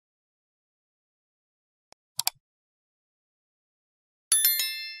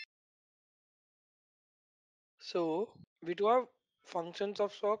So we do have functions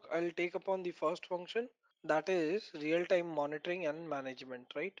of SOC. I'll take upon the first function, that is real-time monitoring and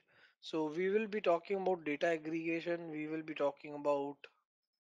management, right? So we will be talking about data aggregation, we will be talking about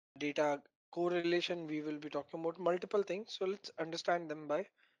data correlation, we will be talking about multiple things. So let's understand them by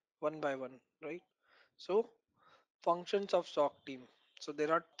one, right? So functions of SOC team. So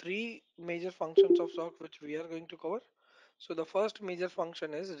there are three major functions of SOC which we are going to cover. So the first major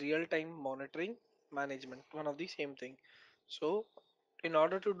function is real-time monitoring management, one of the same thing. So in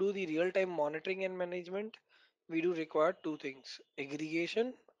order to do the real-time monitoring and management, we do require two things,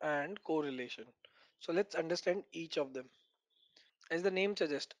 aggregation and correlation. So let's understand each of them. As the name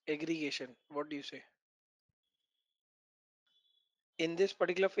suggests, aggregation, what do you say? In this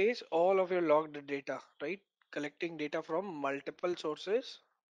particular phase, all of your logged data, right? Collecting data from multiple sources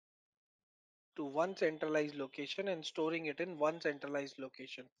to one centralized location and storing it in one centralized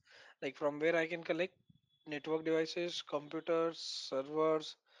location. Like from where I can collect network devices, computers,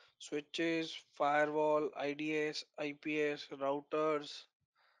 servers, switches, firewall, IDS, IPS, routers,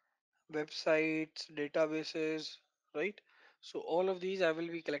 websites, databases, right? So all of these I will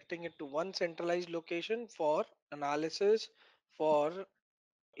be collecting it to one centralized location for analysis, for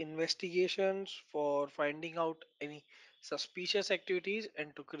investigations, for finding out any suspicious activities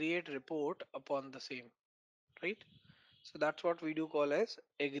and to create report upon the same, right? So that's what we do call as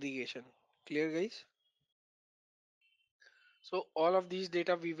aggregation. Clear, guys? So all of these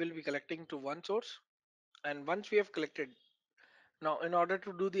data we will be collecting to one source, and once we have collected, now in order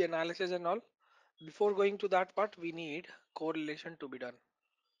to do the analysis and all, before going to that part, we need correlation to be done.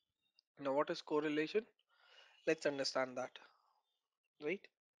 Now what is correlation? Let's understand that, right?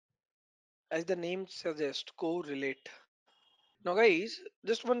 As the name suggests, correlate. Now guys,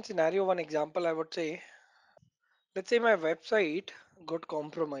 just one scenario, one example I would say. Let's say my website got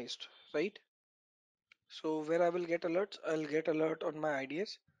compromised, right? So where I will get alerts, I'll get alert on my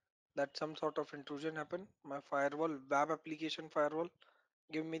IDS that some sort of intrusion happened. My firewall, web application firewall,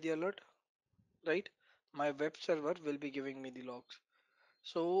 give me the alert, right? My web server will be giving me the logs.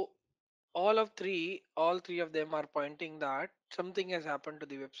 So all three of them are pointing that something has happened to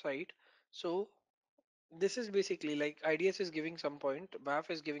the website. So this is basically like IDS is giving some point, WAF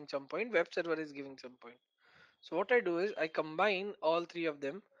is giving some point, web server is giving some point. So what I do is I combine all three of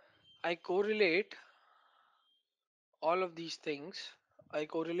them. I correlate all of these things. I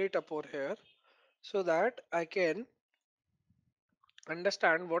correlate up over here so that I can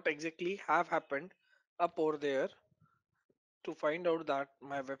understand what exactly have happened up over there to find out that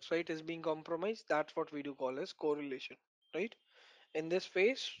my website is being compromised. That's what we do call as correlation, right? In this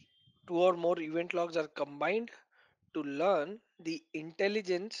phase, two or more event logs are combined to learn the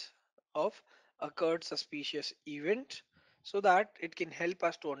intelligence of occurred suspicious event so that it can help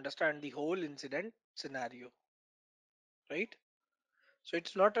us to understand the whole incident scenario, right? So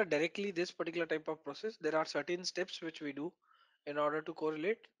it's not a directly this particular type of process. There are certain steps which we do in order to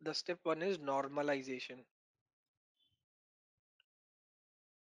correlate. The step one is normalization.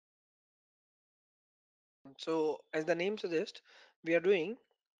 So as the name suggests, we are doing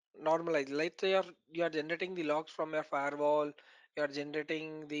normalize. Let's say you are generating the logs from your firewall, you are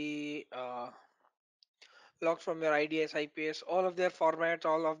generating the logs from your IDS, IPS, all of their formats,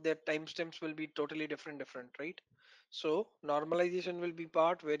 all of their timestamps will be totally different, right? So normalization will be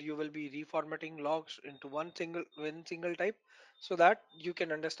part where you will be reformatting logs into one single type so that you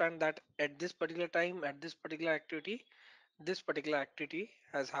can understand that at this particular time, at this particular activity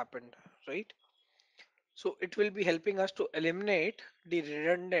has happened, right? So it will be helping us to eliminate the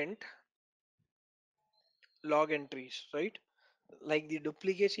redundant log entries, right? Like the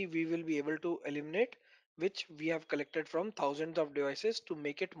duplicacy we will be able to eliminate, which we have collected from thousands of devices to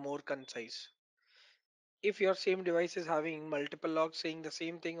make it more concise. If your same device is having multiple logs saying the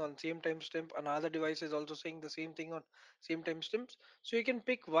same thing on same timestamp, another device is also saying the same thing on same timestamps, so you can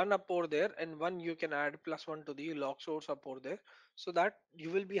pick one up over there and one you can add plus one to the log source up over there, so that you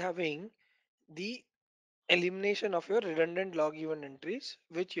will be having the elimination of your redundant log event entries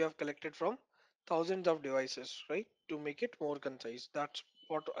which you have collected from thousands of devices, right? To make it more concise. That's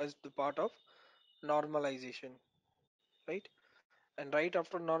what is the part of normalization, right? And right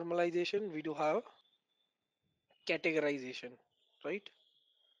after normalization, we do have categorization, right?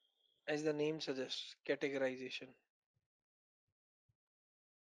 As the name suggests, categorization.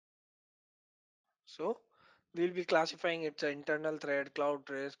 So we'll be classifying its internal thread, cloud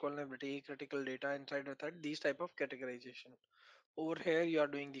trace, vulnerability, critical data, insider threat, these type of categorization. Over here, you are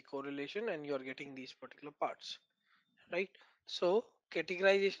doing the correlation and you are getting these particular parts, right? So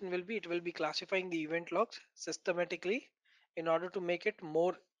categorization will be, it will be classifying the event logs systematically in order to make it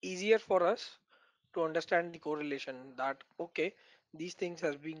more easier for us to understand the correlation that okay, these things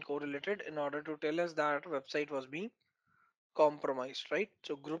has been correlated in order to tell us that website was being compromised, right?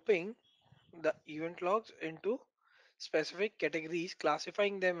 So grouping the event logs into specific categories,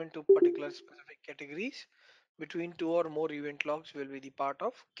 classifying them into particular specific categories between two or more event logs will be the part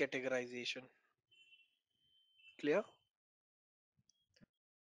of categorization. Clear?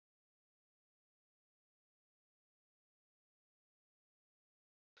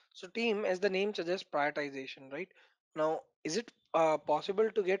 So team, as the name suggests, prioritization, right? Now, is it possible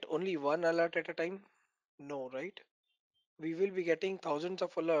to get only one alert at a time? No, right? We will be getting thousands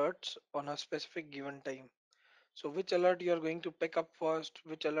of alerts on a specific given time. So which alert you are going to pick up first,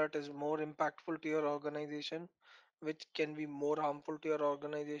 which alert is more impactful to your organization, which can be more harmful to your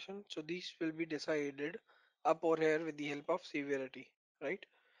organization. So these will be decided up or here with the help of severity, right?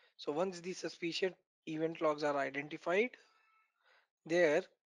 So once the suspicious event logs are identified, there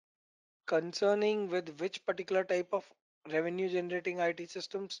concerning with which particular type of revenue generating IT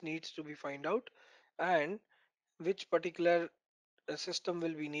systems needs to be find out, and which particular system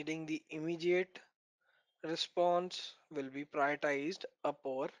will be needing the immediate response will be prioritized up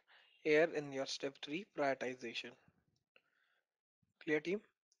or here in your step 3 prioritization. Clear team?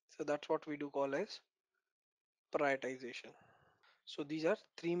 So that's what we do call as prioritization. So these are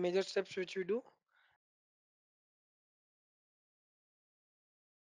three major steps which we do.